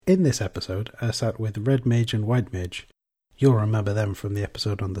In this episode, I sat with Red Mage and White Mage. You'll remember them from the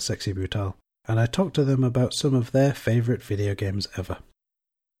episode on the Sexy Brutale, and I talked to them about some of their favourite video games ever.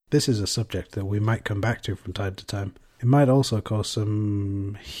 This is a subject that we might come back to from time to time. It might also cause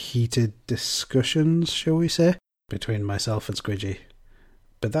some heated discussions, shall we say, between myself and Squidgy.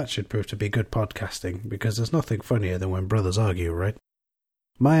 But that should prove to be good podcasting, because there's nothing funnier than when brothers argue, right?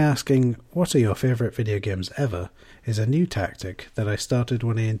 My asking, what are your favourite video games ever, is a new tactic that I started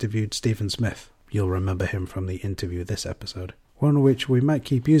when I interviewed Stephen Smith. You'll remember him from the interview this episode. One which we might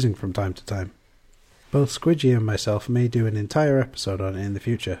keep using from time to time. Both Squidgy and myself may do an entire episode on it in the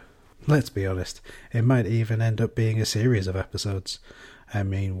future. Let's be honest, it might even end up being a series of episodes. I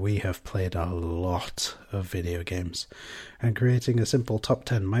mean, we have played a lot of video games, and creating a simple top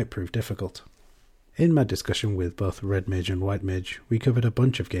 10 might prove difficult. In my discussion with both Red Mage and White Mage, we covered a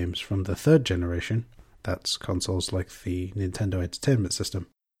bunch of games from the third generation, that's consoles like the Nintendo Entertainment System,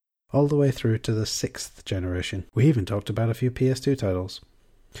 all the way through to the 6th generation. We even talked about a few PS2 titles.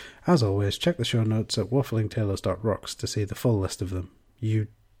 As always, check the show notes at wafflingtailors.rocks to see the full list of them. You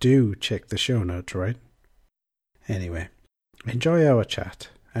do check the show notes, right? Anyway, enjoy our chat,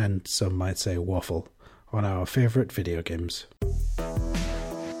 and some might say waffle, on our favourite video games.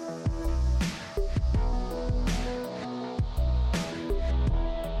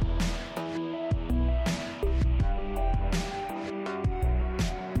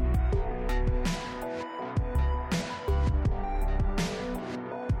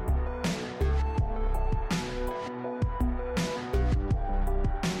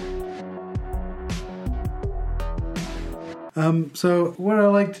 So what I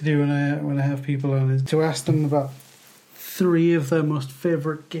like to do when I have people on is to ask them about 3 of their most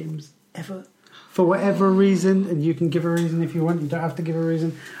favourite games ever, for whatever reason, and you can give a reason if you want. You don't have to give a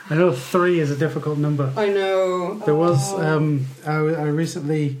reason. I know 3 is a difficult number. I know. There was I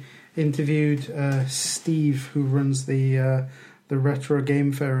recently interviewed Steve, who runs the Retro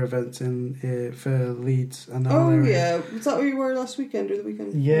Game Fair event in for Leeds. And yeah, was that where you were last weekend or the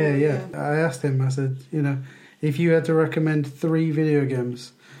weekend? Yeah. I asked him. I said, if you had to recommend 3 video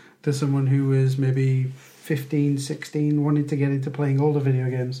games to someone who is maybe 15, 16, wanting to get into playing older video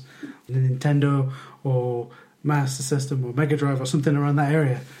games, Nintendo or Master System or Mega Drive or something around that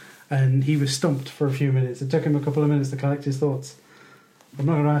area, and he was stumped for a few minutes. It took him a couple of minutes to collect his thoughts. I'm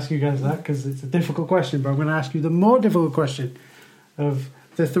not going to ask you guys that because it's a difficult question, but I'm going to ask you the more difficult question of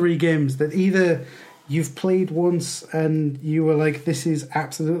the 3 games that either you've played once and you were like, this is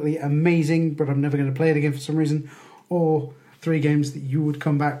absolutely amazing, but I'm never going to play it again for some reason, or 3 games that you would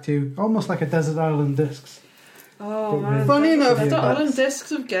come back to, almost like a Desert Island Discs. Oh man! Funny enough, Desert Island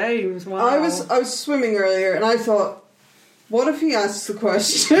Discs of games. Wow. I was swimming earlier, and I thought, what if he asks the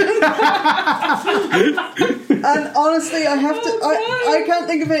question? And honestly, I have to. I can't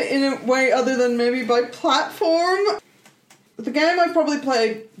think of it in a way other than maybe by platform. The game I probably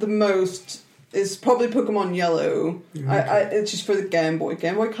played the most is probably Pokemon Yellow. Okay. It's just for the Game Boy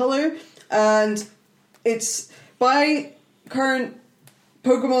Color, and it's by current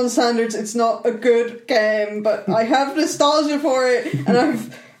Pokemon standards, it's not a good game, but I have nostalgia for it,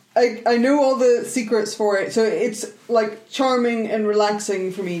 and I know all the secrets for it, so it's like charming and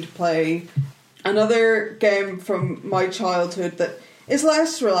relaxing for me to play. Another game from my childhood that is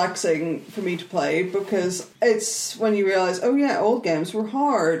less relaxing for me to play because it's when you realise, oh yeah, old games were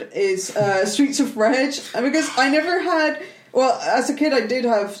hard, is Streets of Rage. And because I never had, well, as a kid I did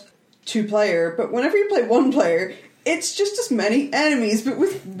have 2-player, but whenever you play 1-player, it's just as many enemies, but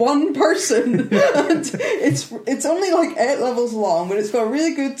with one person. And it's only like 8 levels long, but it's got a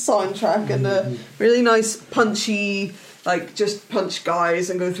really good soundtrack and a really nice punchy, like just punch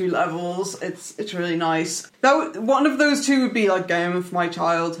guys and go through levels. It's really nice. One of those 2 would be like game of my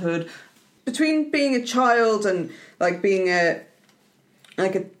childhood. Between being a child and like being a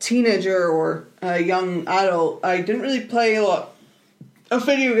teenager or a young adult, I didn't really play a lot of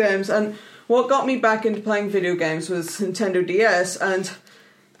video games, and what got me back into playing video games was Nintendo DS, and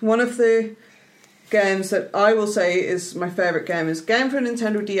one of the games that I will say is my favourite game is a game for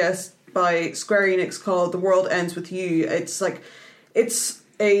Nintendo DS by Square Enix called The World Ends With You. It's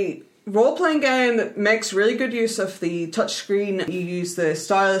a role-playing game that makes really good use of the touchscreen. You use the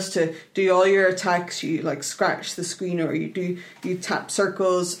stylus to do all your attacks. You like scratch the screen, or you tap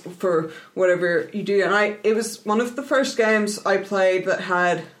circles for whatever you do. And it was one of the first games I played that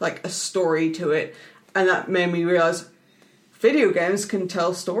had like a story to it, and that made me realise video games can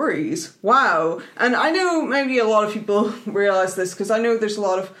tell stories. Wow. And I know maybe a lot of people realise this because I know there's a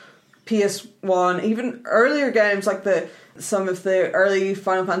lot of PS1, even earlier games like some of the early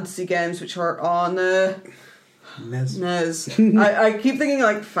Final Fantasy games which are on NES. I keep thinking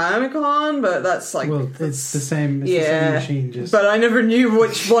like Famicom, but that's like... Well, it's the same machine. Just but I never knew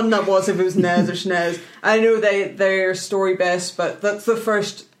which one that was, if it was NES or SNES. I know they're story-based, but that's the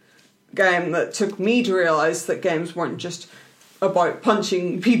first game that took me to realise that games weren't just about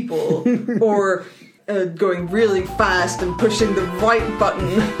punching people or going really fast and pushing the right button.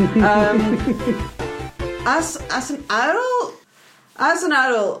 As an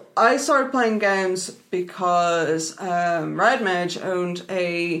adult, I started playing games because Red Mage owned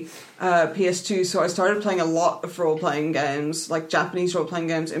a PS2, so I started playing a lot of role-playing games, like Japanese role-playing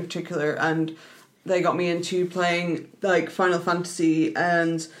games in particular, and they got me into playing like Final Fantasy,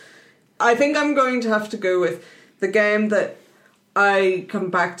 and I think I'm going to have to go with the game that I come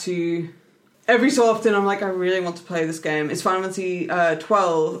back to every so often. I'm like, I really want to play this game. It's Final Fantasy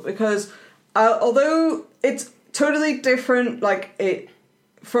 12, because although it's totally different, like it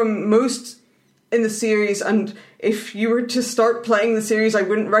from most in the series, and if you were to start playing the series, I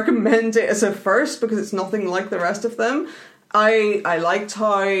wouldn't recommend it as a first because it's nothing like the rest of them. I liked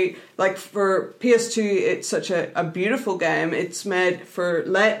how, like, for PS2, it's such a beautiful game. It's made for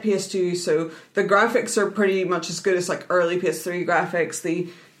late PS2, so the graphics are pretty much as good as like early PS3 graphics. The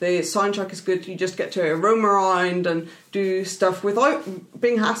soundtrack is good. You just get to roam around and do stuff without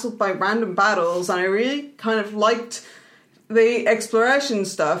being hassled by random battles, and I really kind of liked the exploration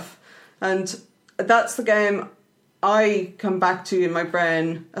stuff, and that's the game I come back to in my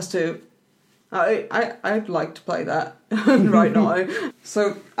brain as to I'd like to play that right now.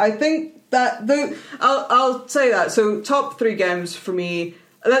 So I think that I'll say that. So top 3 games for me.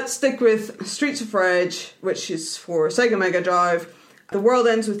 Let's stick with Streets of Rage, which is for Sega Mega Drive. The World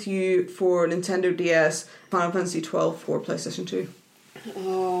Ends With You for Nintendo DS. Final Fantasy 12 for PlayStation 2.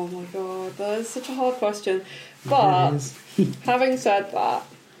 Oh my god, that is such a hard question. But having said that,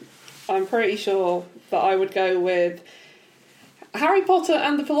 I'm pretty sure that I would go with Harry Potter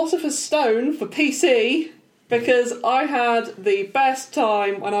and the Philosopher's Stone for PC, because I had the best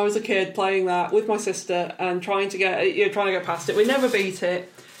time when I was a kid playing that with my sister and trying to get past it. We never beat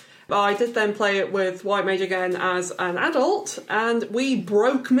it. I did then play it with White Mage again as an adult, and we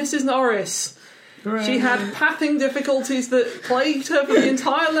broke Mrs. Norris. Hooray. She had pathing difficulties that plagued her for the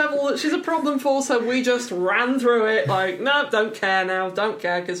entire level that she's a problem for, so we just ran through it like, no, don't care now, don't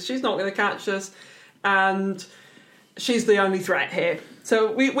care, because she's not going to catch us, and she's the only threat here. So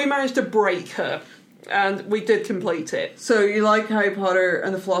we managed to break her, and we did complete it. So you like Harry Potter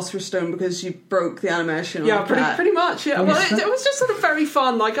and the Philosopher's Stone because you broke the animation? Yeah, like that. pretty much. Yeah, well, it was just sort of very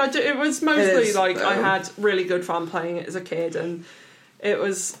fun. Like it was mostly I had really good fun playing it as a kid, and it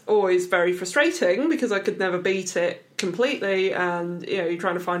was always very frustrating because I could never beat it completely, and you're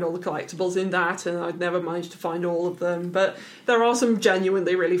trying to find all the collectibles in that, and I'd never managed to find all of them. But there are some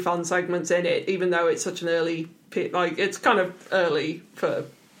genuinely really fun segments in it, even though it's such an early, like it's kind of early for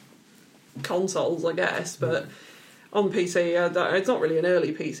consoles, I guess, but on PC, it's not really an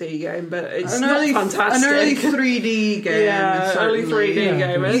early PC game, but it's fantastic. An early 3D game. Yeah, early 3D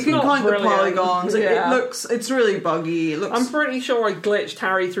game. You can count the polygons. Yeah. It's really buggy. I'm pretty sure I glitched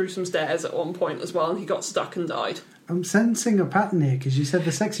Harry through some stairs at one point as well, and he got stuck and died. I'm sensing a pattern here, because you said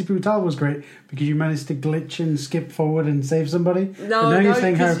the Sexy Brutal was great because you managed to glitch and skip forward and save somebody. No, now you're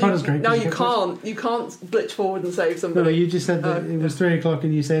saying Harry Potter's great. No, you can't. You can't glitch forward and save somebody. No, you just said that it was 3 o'clock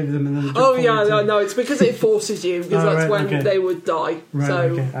and you saved them and then... No, it's because it forces you, because that's when they would die. Right, so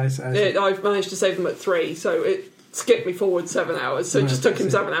okay. I've managed to save them at 3, so it skipped me forward 7 hours, so it just took him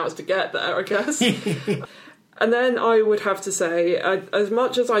 7 hours to get there, I guess. And then I would have to say, as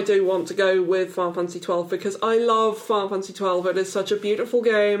much as I do want to go with Final Fantasy XII, because I love Final Fantasy XII, it is such a beautiful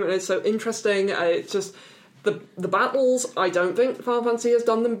game, and it's so interesting, it's just... The battles, I don't think Final Fantasy has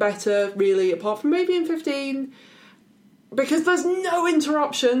done them better, really, apart from maybe in 15, because there's no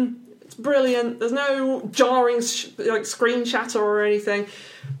interruption. It's brilliant. There's no jarring screen shatter or anything.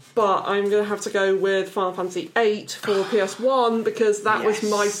 But I'm going to have to go with Final Fantasy VIII for PS1, because that was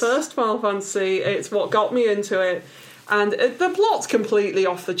my first Final Fantasy. It's what got me into it. And the plot's completely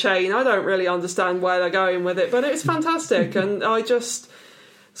off the chain. I don't really understand where they're going with it, but it's fantastic. And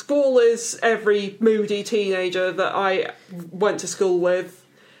Squall is every moody teenager that I went to school with.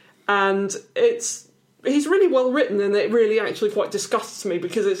 And he's really well written, and it really actually quite disgusts me,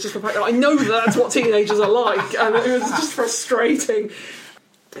 because it's just the fact that I know that's what teenagers are like, and it was just frustrating.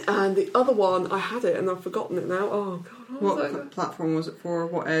 And the other one, I had it and I've forgotten it now. Oh god, what platform was it for?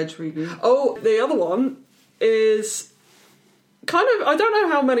 What age were you doing? Oh, the other one is kind of, I don't know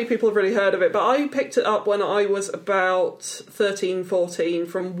how many people have really heard of it, but I picked it up when I was about 13, 14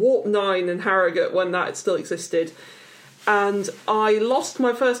 from Warp 9 in Harrogate, when that still existed. And I lost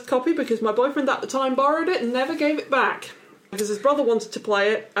my first copy because my boyfriend at the time borrowed it and never gave it back. Because his brother wanted to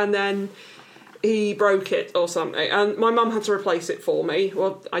play it, and then he broke it or something. And my mum had to replace it for me.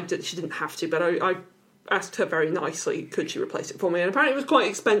 Well, she didn't have to, but I asked her very nicely, could she replace it for me? And apparently it was quite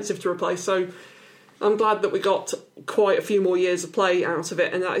expensive to replace, so I'm glad that we got quite a few more years of play out of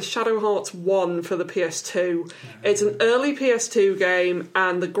it, and that is Shadow Hearts 1 for the PS2. It's an early PS2 game,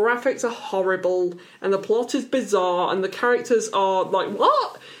 and the graphics are horrible, and the plot is bizarre, and the characters are like,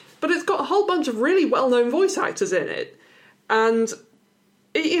 what? But it's got a whole bunch of really well-known voice actors in it. And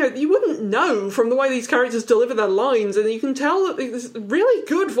you wouldn't know from the way these characters deliver their lines, and you can tell that these really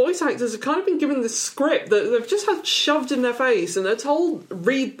good voice actors have kind of been given this script that they've just had shoved in their face, and they're told,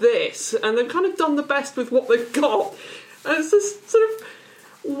 read this, and they've kind of done the best with what they've got. And it's this sort of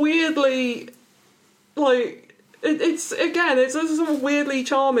weirdly, like, it's sort of weirdly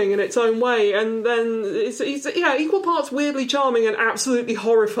charming in its own way, and then it's equal parts weirdly charming and absolutely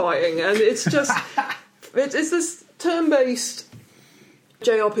horrifying, and it's just, it's this turn-based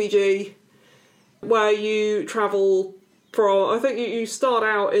JRPG where you travel from, I think you start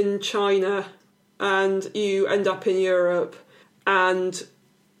out in China and you end up in Europe, and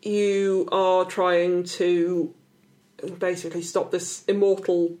you are trying to basically stop this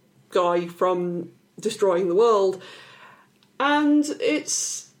immortal guy from destroying the world. And it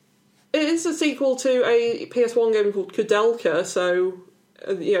is a sequel to a PS1 game called Kudelka, so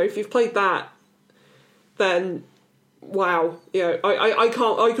if you've played that, then wow,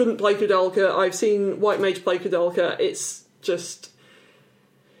 I couldn't play Kudelka. I've seen White Mage play Kudelka. It's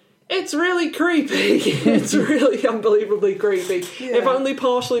really creepy. It's really unbelievably creepy. Yeah. If only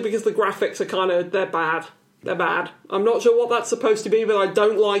partially because the graphics are they're bad. They're bad. I'm not sure what that's supposed to be, but I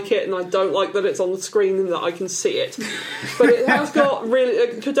don't like it, and I don't like that it's on the screen and that I can see it. But it has got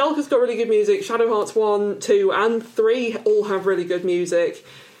really... Kudelka's got really good music. Shadow Hearts 1, 2 and 3 all have really good music.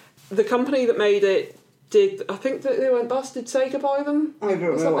 The company that made it I think that they went bust? Did Sega buy them? I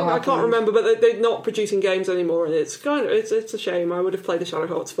don't know. I can't remember, but they're not producing games anymore, and it's a shame. I would have played the Shadow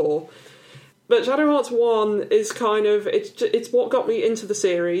Hearts 4. But Shadow Hearts 1 is it's what got me into the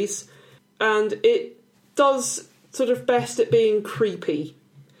series, and it does sort of best at being creepy.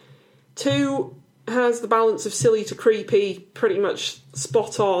 2 has the balance of silly to creepy pretty much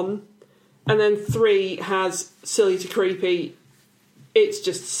spot on, and then 3 has silly to creepy. It's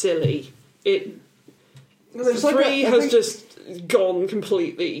just silly. 3 has just gone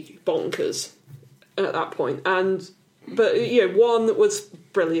completely bonkers at that point, but 1 was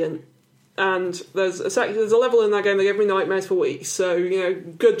brilliant, and there's a level in that game that gave me nightmares for weeks. So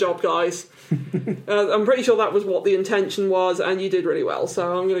good job, guys. I'm pretty sure that was what the intention was, and you did really well.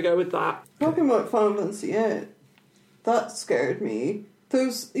 So I'm going to go with that. Talking about Final Fantasy VIII, that scared me.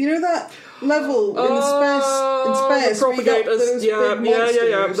 Those, that level in space, the propagators,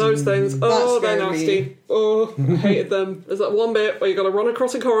 those things. Oh, they're nasty. Me. Oh, I hated them. There's that one bit where you got to run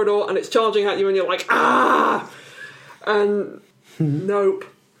across a corridor and it's charging at you, and you're like, ah, and nope,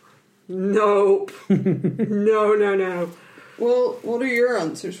 no. Well, what are your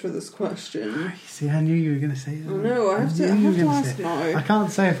answers for this question? See, I knew you were going to say that. Oh no, I have to ask now. I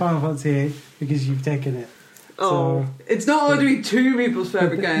can't say Final Fantasy VIII because you've taken it. Oh, so, it's not allowed to be two people's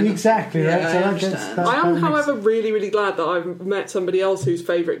favourite game. Exactly, right? Yeah, so I understand. I am, however, really, really glad that I've met somebody else whose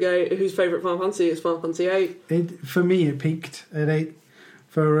favourite Final Fantasy is Final Fantasy VIII. For me, it peaked at 8.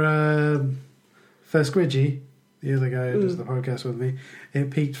 For Squidgy, the other guy who does the podcast with me, it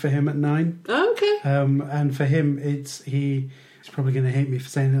peaked for him at 9. Okay. And for him, he's probably going to hate me for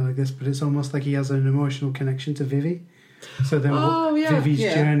saying it like this, but it's almost like he has an emotional connection to Vivi. So then Vivi's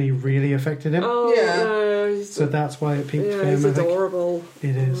journey really affected him. Oh, yeah. So that's why it peaked for him. It's adorable.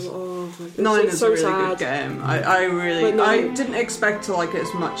 It is. Oh, 9 is so a really sad. good game. I didn't expect to like it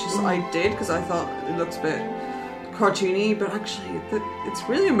as much as I did, because I thought it looks a bit cartoony, but actually it's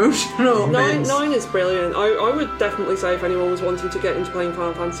really emotional. 9 is brilliant. I would definitely say if anyone was wanting to get into playing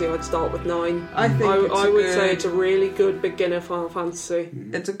Final Fantasy, I'd start with 9. I think I would say it's a really good beginner Final Fantasy.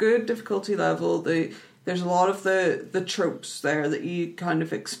 It's a good difficulty level. There's a lot of the tropes there that you kind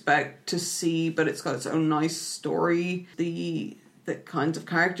of expect to see, but it's got its own nice story. The kinds of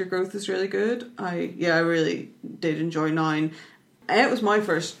character growth is really good. I really did enjoy 9. It was my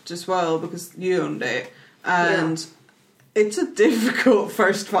first as well, because you owned it. And it's a difficult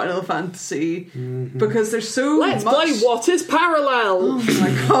first Final Fantasy because there's so much... Let's play What is Parallel! Oh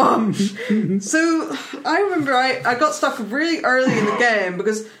my gosh. So I remember I got stuck really early in the game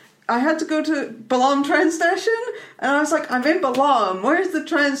because I had to go to Balamb train station, and I was like, I'm in Balamb, where's the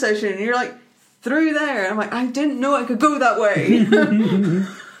train station? And you're like, through there. And I'm like, I didn't know I could go that way.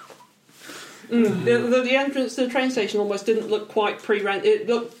 The entrance to the train station almost didn't look quite pre-rendered. It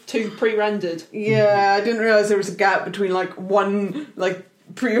looked too pre-rendered. Yeah, I didn't realise there was a gap between like one like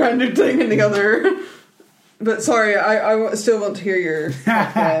pre-rendered thing and the other. But sorry, I still want to hear your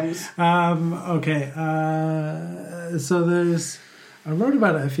games. Okay, so there's... I wrote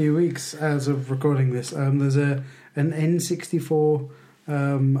about it a few weeks as of recording this. There's an N64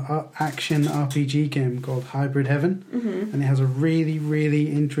 action RPG game called Hybrid Heaven, and it has a really,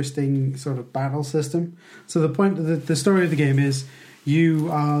 really interesting sort of battle system. So the point of the story of the game is you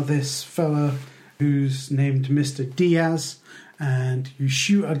are this fella who's named Mr. Diaz, and you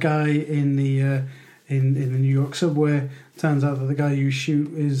shoot a guy in the New York subway. Turns out that the guy you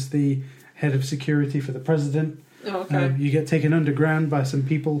shoot is the head of security for the president. Oh, okay. You get taken underground by some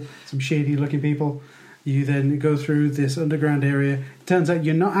people, some shady-looking people. You then go through this underground area. It turns out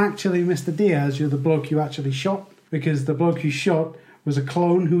you're not actually Mr. Diaz, you're the bloke you actually shot, because the bloke you shot was a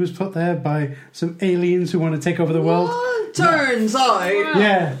clone who was put there by some aliens who want to take over the world. Turns out.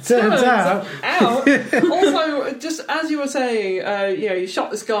 Yeah, turns out. Also, just as you were saying, you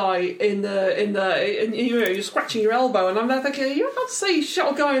shot this guy in the you're scratching your elbow, and I'm there thinking, you're about to say you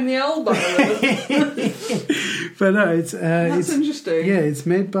shot a guy in the elbow. But no, that's interesting. Yeah, it's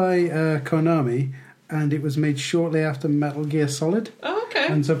made by Konami, and it was made shortly after Metal Gear Solid. Oh, okay.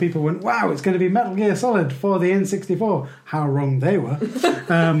 And so people went, wow, it's going to be Metal Gear Solid for the N64. How wrong they were.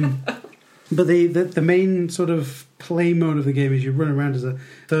 But the main sort of play mode of the game is you run around as a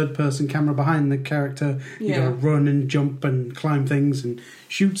third-person camera behind the character. You got to run and jump and climb things and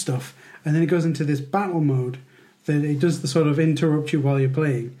shoot stuff. And then it goes into this battle mode that it does the sort of interrupt you while you're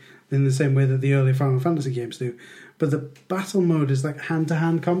playing in the same way that the early Final Fantasy games do. But the battle mode is like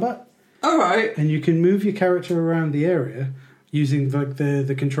hand-to-hand combat. All right. And you can move your character around the area using like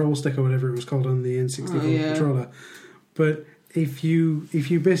the control stick or whatever it was called on the N64 controller. But if you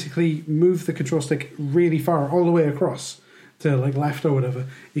basically move the control stick really far, all the way across to like left or whatever,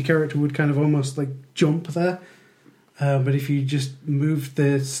 your character would kind of almost like jump there. But if you just move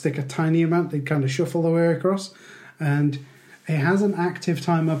the stick a tiny amount, they'd kind of shuffle the way across. And it has an active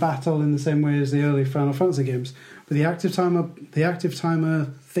timer battle in the same way as the early Final Fantasy games. But the active timer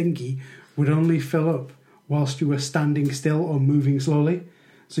thingy would only fill up whilst you were standing still or moving slowly.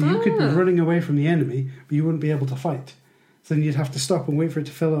 So you could be running away from the enemy, but you wouldn't be able to fight. So then you'd have to stop and wait for it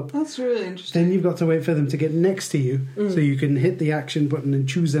to fill up. That's really interesting. Then you've got to wait for them to get next to you so you can hit the action button and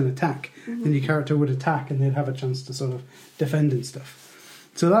choose an attack. Then your character would attack and they'd have a chance to sort of defend and stuff.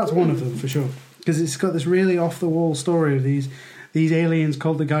 So that's one of them for sure. Because it's got this really off-the-wall story of these aliens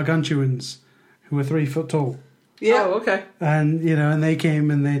called the Gargantuans who were 3 foot tall. Yeah. Oh, okay. And, and they came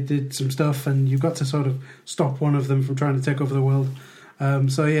and they did some stuff and you've got to sort of stop one of them from trying to take over the world.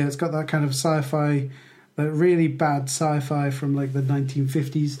 So yeah, it's got that kind of sci-fi, that really bad sci-fi from like the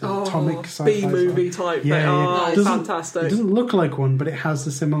 1950s, the atomic sci-fi. B-movie type thing. Yeah. Fantastic. It doesn't look like one, but it has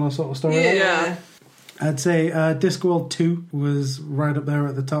a similar sort of story. Yeah. I'd say Discworld 2 was right up there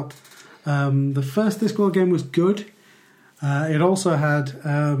at the top. The first Discworld game was good. It also had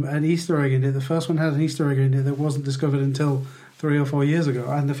an Easter egg in it. The first one had an Easter egg in it that wasn't discovered until 3 or 4 years ago.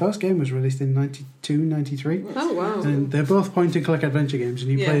 And the first game was released in 92, 93. Oh, wow. And they're both point-and-click adventure games,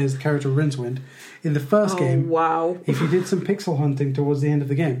 and you play as the character Rincewind. In the first game, if you did some pixel hunting towards the end of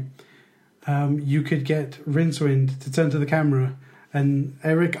the game, you could get Rincewind to turn to the camera, and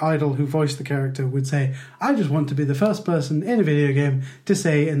Eric Idle, who voiced the character, would say, I just want to be the first person in a video game to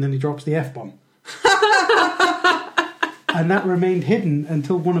say, and then he drops the F-bomb. And that remained hidden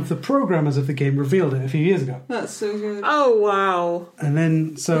until one of the programmers of the game revealed it a few years ago. That's so good. Oh, wow. And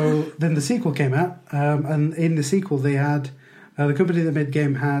then the sequel came out, and in the sequel they had, the company that made the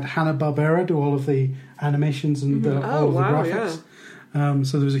game had Hanna-Barbera do all of the animations and all of the graphics. Yeah.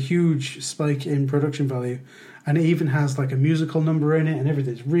 So there was a huge spike in production value. And it even has like a musical number in it and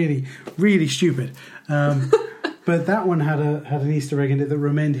everything. It's really, really stupid. But that one had an Easter egg in it that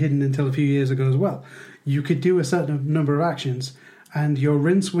remained hidden until a few years ago as well. You could do a certain number of actions, and your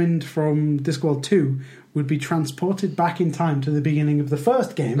Rincewind from Discworld 2 would be transported back in time to the beginning of the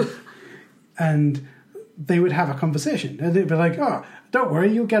first game, and they would have a conversation. And they'd be like, oh, don't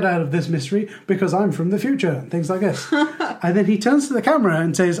worry, you'll get out of this mystery because I'm from the future, and things like this. And then he turns to the camera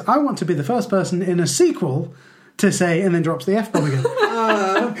and says, I want to be the first person in a sequel to say, and then drops the F-bomb again.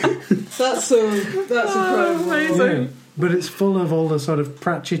 That's incredible. Amazing. Yeah. But it's full of all the sort of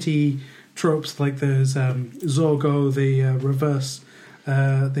Pratchett-y tropes, like there's Zorgo, the reverse,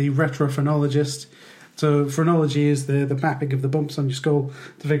 the retrophonologist, So phrenology is the mapping of the bumps on your skull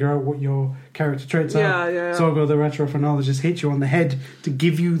to figure out what your character traits are. Yeah. Zorgo, the retrophrenologist, hits you on the head to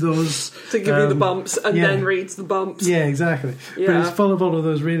give you those... To give you the bumps and then reads the bumps. Yeah, exactly. Yeah. But it's full of all of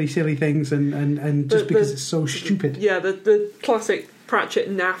those really silly things and just because it's so stupid. Yeah, the classic Pratchett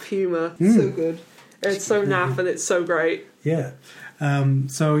naff humour. So good. It's so naff and it's so great. Yeah.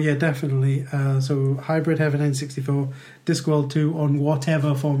 So yeah, definitely. So Hybrid Heaven N64, Discworld 2 on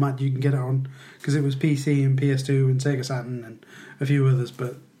whatever format you can get it on, because it was PC and PS2 and Sega Saturn and a few others,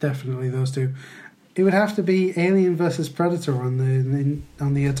 but definitely those two. It would have to be Alien vs Predator on the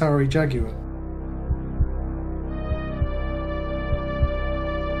Atari Jaguar.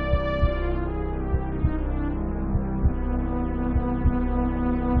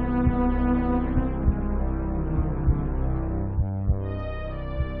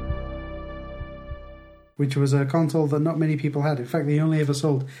 Which was a console that not many people had. In fact, they only ever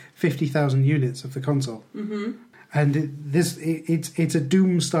sold 50,000 units of the console. Mm-hmm. And it's a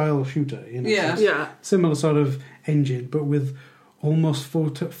Doom-style shooter. You know? Yeah. Similar sort of engine, but with almost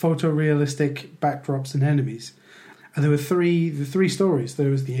photorealistic backdrops and enemies. And there were three stories. There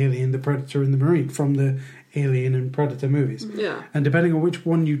was the Alien, the Predator, and the Marine from the Alien and Predator movies. Yeah. And depending on which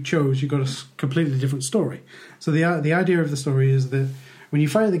one you chose, you got a completely different story. So the idea of the story is that when you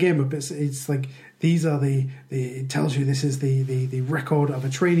fire the game up, it's like... These are it tells you this is the record of a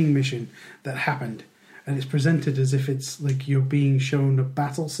training mission that happened. And it's presented as if it's like you're being shown a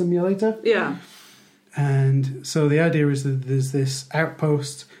battle simulator. Yeah. And so the idea is that there's this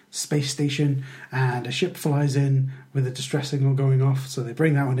outpost space station and a ship flies in with a distress signal going off. So they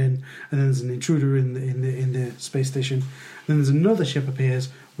bring that one in, and then there's an intruder in the space station. And then there's another ship appears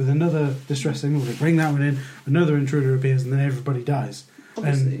with another distress signal. They bring that one in, another intruder appears, and then everybody dies.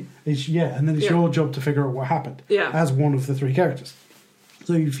 Obviously. And then it's your job to figure out what happened as one of the three characters.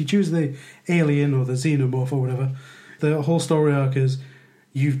 So if you choose the alien or the xenomorph or whatever, the whole story arc is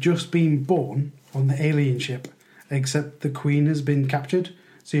you've just been born on the alien ship, except the queen has been captured.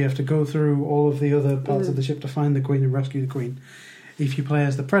 So you have to go through all of the other parts of the ship to find the queen and rescue the queen. If you play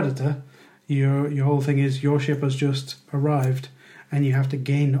as the Predator, your whole thing is your ship has just arrived and you have to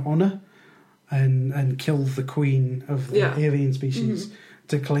gain honour and kill the queen of the alien species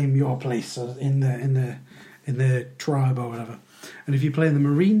to claim your place in the tribe or whatever. And if you play the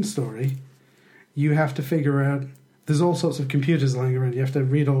Marine story, you have to figure out. There's all sorts of computers lying around. You have to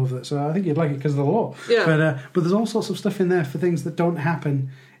read all of it. So I think you'd like it because of the lore. Yeah. But there's all sorts of stuff in there for things that don't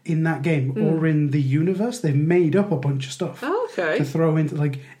happen in that game or in the universe. They've made up a bunch of stuff to throw into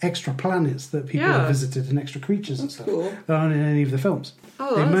like extra planets that people have visited and extra creatures and stuff that aren't in any of the films.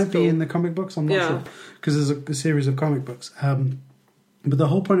 Oh, they might be in the comic books. I'm not sure because there's a series of comic books. But the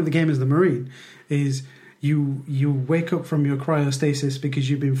whole point of the game as the Marine is you wake up from your cryostasis because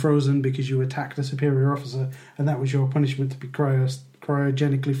you've been frozen because you attacked a superior officer, and that was your punishment to be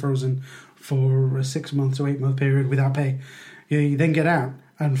cryogenically frozen for a 6 month to 8 month period without pay. You then get out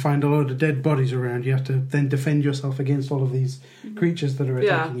and find a load of dead bodies around. You have to then defend yourself against all of these creatures that are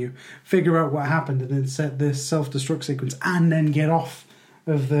attacking you, figure out what happened, and then set this self-destruct sequence, and then get off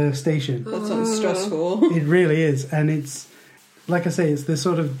of the station. That sounds stressful. It really is, and it's, like I say, it's this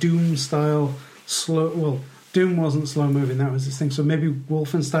sort of Doom-style slow... Well, Doom wasn't slow-moving, that was this thing. So maybe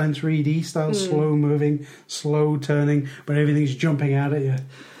Wolfenstein 3D-style slow-moving, slow-turning, but everything's jumping out at you.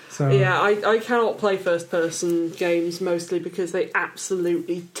 So, yeah, I cannot play first-person games mostly because they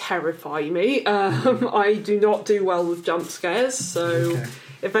absolutely terrify me. I do not do well with jump scares, so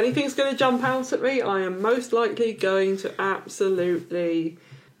if anything's going to jump out at me, I am most likely going to absolutely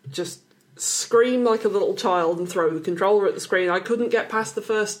just scream like a little child and throw the controller at the screen. I couldn't get past the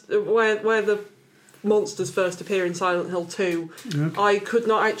first... where the monsters first appear in Silent Hill 2. I could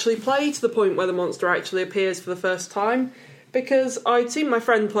not actually play to the point where the monster actually appears for the first time, because I'd seen my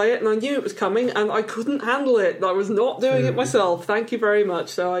friend play it and I knew it was coming and I couldn't handle it. I was not doing it myself. Thank you very much.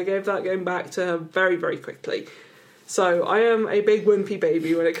 So I gave that game back to her very, very quickly. So I am a big wimpy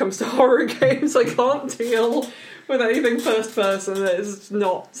baby when it comes to horror games. I can't deal with anything first person. It's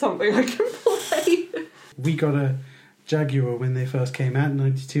not something I can play. We got a Jaguar when they first came out in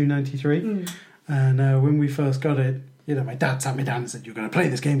 92, 93. And when we first got it, you know, my dad sat me down and said, "You're going to play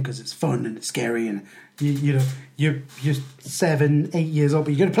this game because it's fun and it's scary, and you're 7, 8 years old,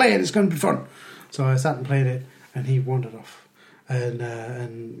 but you're going to play it. It's going to be fun." So I sat and played it, and he wandered off.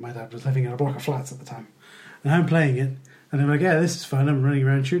 And my dad was living in a block of flats at the time, and I'm playing it, and I'm like, "Yeah, this is fun." I'm running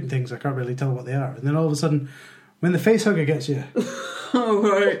around shooting things. I can't really tell what they are. And then all of a sudden, when the facehugger gets you,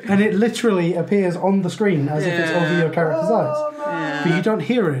 and it literally appears on the screen as if it's over your character's eyes, but you don't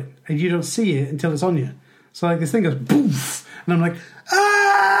hear it and you don't see it until it's on you. So like this thing goes boof, and I'm like,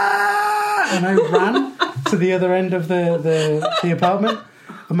 ah! And I ran to the other end of the apartment,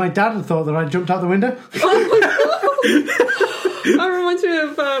 and my dad had thought that I jumped out the window. That reminds me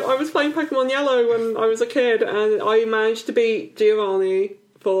of I was playing Pokemon Yellow when I was a kid, and I managed to beat Giovanni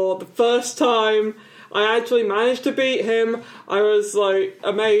for the first time. I actually managed to beat him. I was like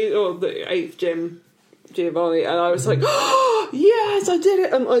amazed, or the 8th gym Giovanni, and I was like, oh, yes, I did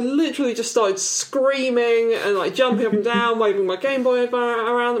it! And I literally just started screaming and like jumping up and down, waving my Game Boy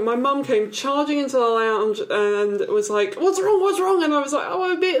around. And my mum came charging into the lounge and was like, what's wrong? And I was like,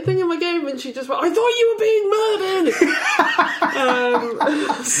 oh, I beat a thing in my game. And she just went, I thought you were being murdered!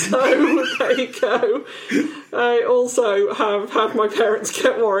 So there you go. I also have had my parents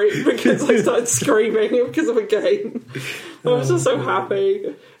get worried because I started screaming because of a game. I was just so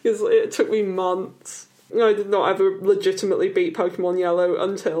happy because it took me months. I did not ever legitimately beat Pokemon Yellow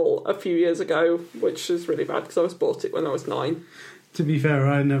until a few years ago, which is really bad because I was bought it when I was 9. To be fair,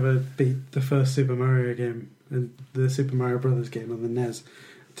 I never beat the first Super Mario game, and the Super Mario Brothers game on the NES,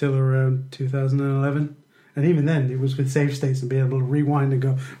 till around 2011. And even then, it was with save states and being able to rewind and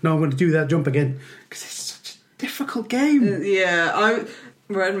go, no, I'm going to do that jump again. Because it's such a difficult game.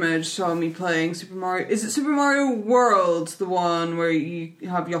 Red Mage saw me playing Super Mario. Is it Super Mario World, the one where you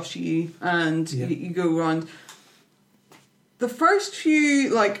have Yoshi and you go around? The first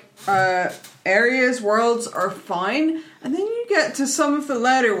few areas, worlds are fine, and then you get to some of the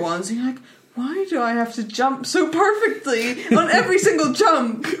later ones, and you're like, why do I have to jump so perfectly on every single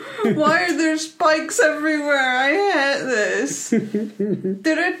jump? Why are there spikes everywhere? I hate this. You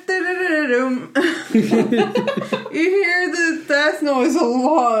hear the death noise a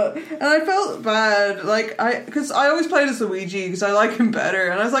lot, and I felt bad. Because I always played as Luigi because I like him better,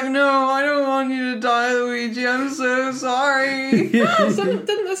 and I was like, no, I don't want you to die, Luigi. I'm so sorry. Didn't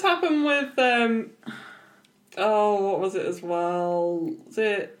this happen with what was it as well? Was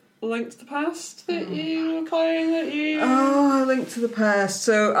it Link to the Past that you were playing? Oh, Link to the Past.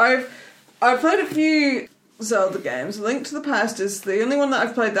 So I've played a few Zelda games. Link to the Past is the only one that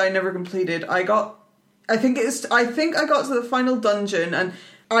I've played that I never completed. I think I got to the final dungeon, and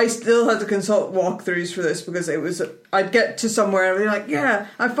I still had to consult walkthroughs for this because I'd get to somewhere and I'd be like, yeah,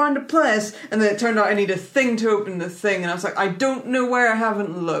 I found a place, and then it turned out I need a thing to open the thing, and I was like, I don't know where, I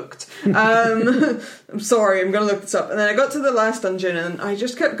haven't looked. I'm sorry, I'm going to look this up. And then I got to the last dungeon and I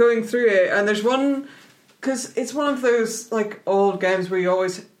just kept going through it, and there's one, because it's one of those old games where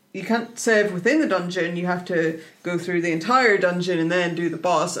you can't save within the dungeon, you have to go through the entire dungeon and then do the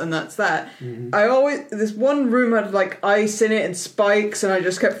boss, and that's that. Mm-hmm. This one room had ice in it and spikes, and I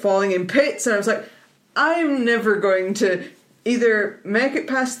just kept falling in pits, and I was like, I'm never going to either make it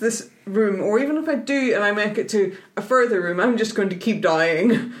past this room, or even if I do and I make it to a further room, I'm just going to keep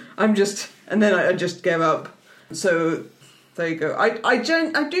dying. And then I just gave up. So there you go. I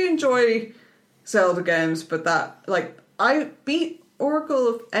do enjoy Zelda games, but I beat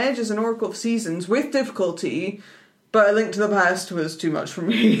Oracle of Ages and Oracle of Seasons with difficulty, but A Link to the Past was too much for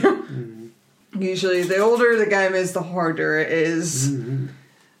me. Mm-hmm. Usually the older the game is, the harder it is.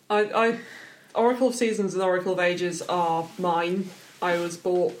 Mm-hmm. Oracle of Seasons and Oracle of Ages are mine. I was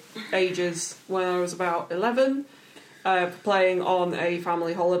bought Ages when I was about 11, playing on a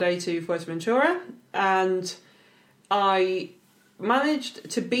family holiday to Fuerteventura, and I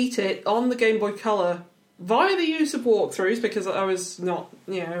managed to beat it on the Game Boy Color via the use of walkthroughs, because I was not,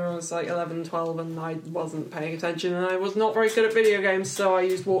 I was 11, 12, and I wasn't paying attention, and I was not very good at video games, so I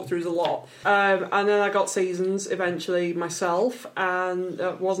used walkthroughs a lot. And then I got Seasons eventually myself, and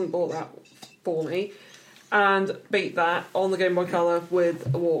wasn't bought that for me, and beat that on the Game Boy Color with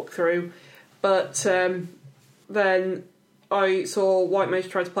a walkthrough. But then I saw White Mage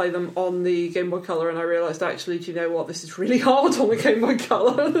try to play them on the Game Boy Color, and I realised, actually, do you know what? This is really hard on the Game Boy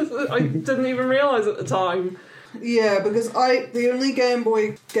Color. I didn't even realise at the time. Yeah, because the only Game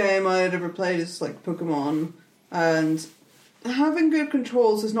Boy game I had ever played is Pokemon, and having good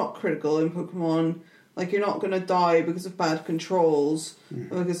controls is not critical in Pokemon. You're not going to die because of bad controls,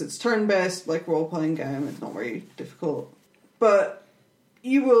 because it's turn-based, role-playing game. It's not very difficult. But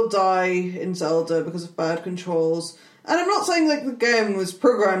you will die in Zelda because of bad controls. And I'm not saying the game was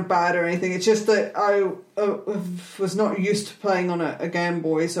programmed bad or anything, it's just that I was not used to playing on a Game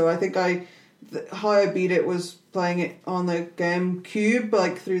Boy, so I think how I beat it was playing it on the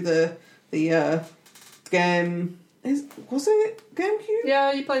GameCube, through the game... Was it GameCube?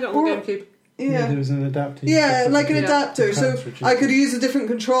 Yeah, you played it on the GameCube. Yeah, there was an adapter. Yeah, an adapter, so I could use a different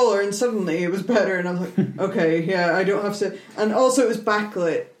controller, and suddenly it was better, and I was like, okay, yeah, I don't have to... And also it was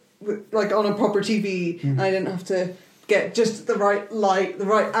backlit, on a proper TV, and I didn't have to get just the right light, the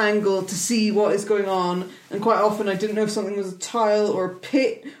right angle to see what is going on, and quite often I didn't know if something was a tile or a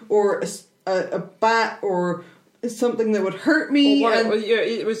pit or a bat or something that would hurt me.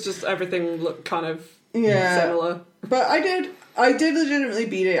 It was just everything looked kind of similar. But I did legitimately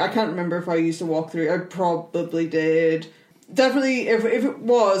beat it. I can't remember if I used a walkthrough. I probably did. Definitely, if it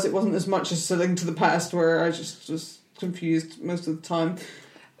wasn't as much as A Link to the Past, where I just was confused most of the time.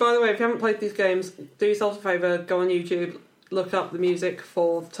 By the way, if you haven't played these games, do yourself a favour, go on YouTube, look up the music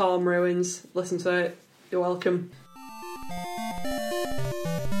for Tarm Ruins, listen to it. You're welcome.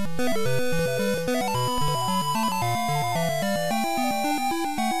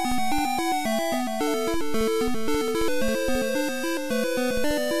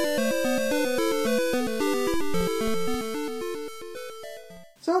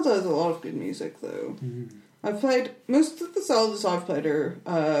 Zelda has a lot of good music, though. I've played... Most of the Zeldas I've played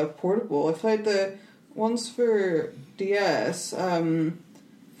are portable. I've played the ones for DS,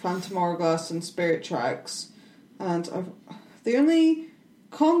 Phantom Hourglass and Spirit Tracks, and the only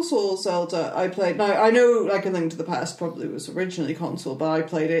console Zelda I played... Now, I know A Link to the Past probably was originally console, but I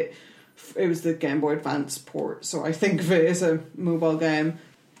played it... It was the Game Boy Advance port, so I think of it as a mobile game.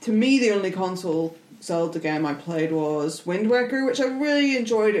 To me, the only console Zelda game I played was Wind Waker, which I really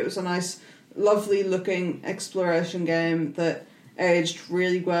enjoyed. It was a nice, lovely looking exploration game that aged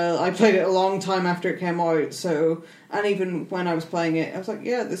really well. I played it a long time after it came out, and even when I was playing it, I was like,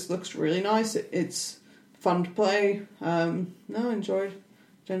 yeah, this looks really nice. It's fun to play.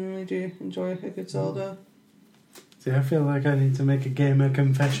 Genuinely do enjoy a good Zelda. See, I feel like I need to make a gamer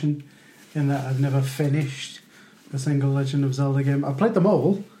confession in that I've never finished a single Legend of Zelda game. I've played them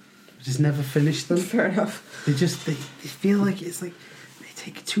all, just never finished them. Fair enough. They feel like it's like they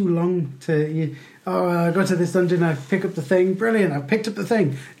take too long to. I go to this dungeon, I pick up the thing, brilliant. I picked up the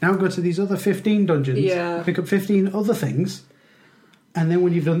thing. Now go to these other 15 dungeons, pick up 15 other things, and then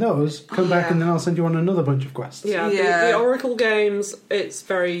when you've done those, come back and then I'll send you on another bunch of quests. The Oracle games, it's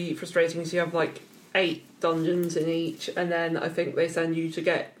very frustrating because you have like 8 dungeons in each, and then I think they send you to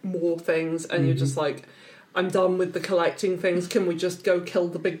get more things, and you're just like, I'm done with the collecting things. Can we just go kill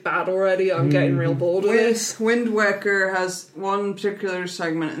the big bad already? I'm getting real bored of this. Wind Waker has one particular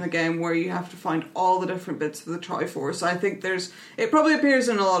segment in the game where you have to find all the different bits of the Triforce. I think it probably appears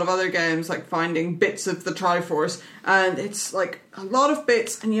in a lot of other games, like finding bits of the Triforce, and it's like a lot of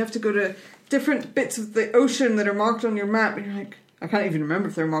bits, and you have to go to different bits of the ocean that are marked on your map, and you're like, I can't even remember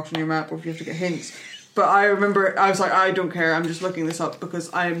if they're marked on your map or if you have to get hints. But I remember, I was like, I don't care, I'm just looking this up because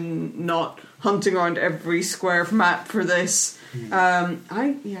I'm not hunting around every square map for this. I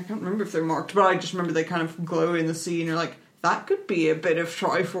can't remember if they're marked, but I just remember they kind of glow in the sea and you're like, that could be a bit of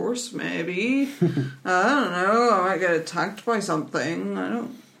Triforce, maybe. I don't know, I might get attacked by something. I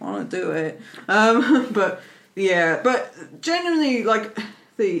don't want to do it. But genuinely, like,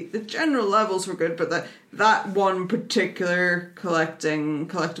 the general levels were good, but that one particular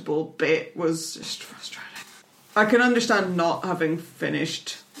collectible bit was just frustrating. I can understand not having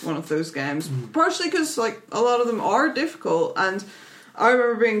finished one of those games, partially because like a lot of them are difficult, and I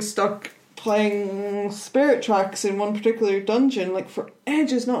remember being stuck playing Spirit Tracks in one particular dungeon like for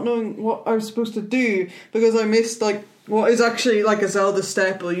ages, not knowing what I was supposed to do because I missed like what is actually like a Zelda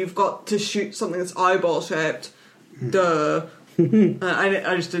staple. You've got to shoot something that's eyeball shaped. Duh.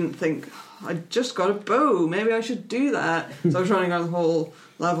 I just didn't think, I just got a bow, maybe I should do that. So I was running around the whole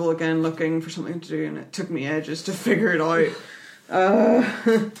level again looking for something to do, and it took me ages to figure it out.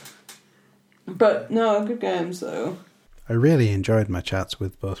 But no, good games though. I really enjoyed my chats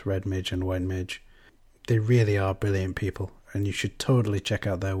with both Red Mage and White Mage. They really are brilliant people, and you should totally check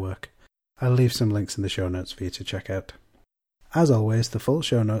out their work. I'll leave some links in the show notes for you to check out. As always, the full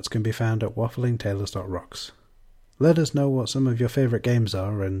show notes can be found at wafflingtailors.rocks. Let us know what some of your favourite games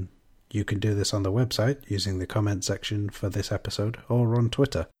are, and you can do this on the website using the comment section for this episode, or on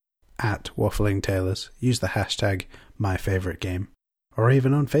Twitter, at wafflingtailors. Use the hashtag MyFavouriteGame, or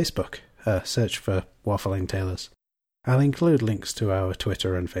even on Facebook. Search for Waffling Tailors. I'll include links to our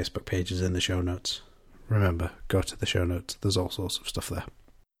Twitter and Facebook pages in the show notes. Remember, go to the show notes, there's all sorts of stuff there.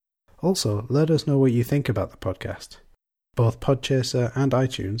 Also, let us know what you think about the podcast. Both Podchaser and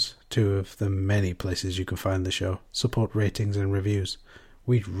iTunes, two of the many places you can find the show, support ratings and reviews.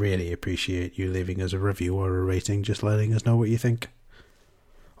 We'd really appreciate you leaving us a review or a rating, just letting us know what you think.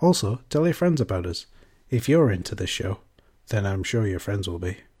 Also, tell your friends about us. If you're into this show, then I'm sure your friends will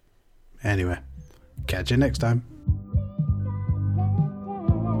be. Anyway, catch you next time.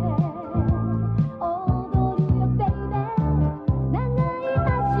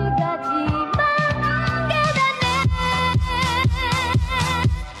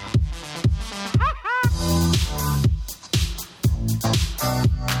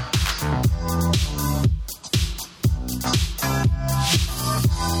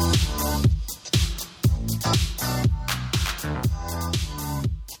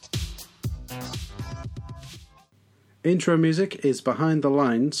 Intro music is Behind the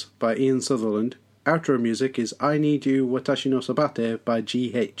Lines by Ian Sutherland. Outro music is I Need You Watashi no Sabate by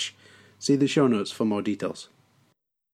GH. See the show notes for more details.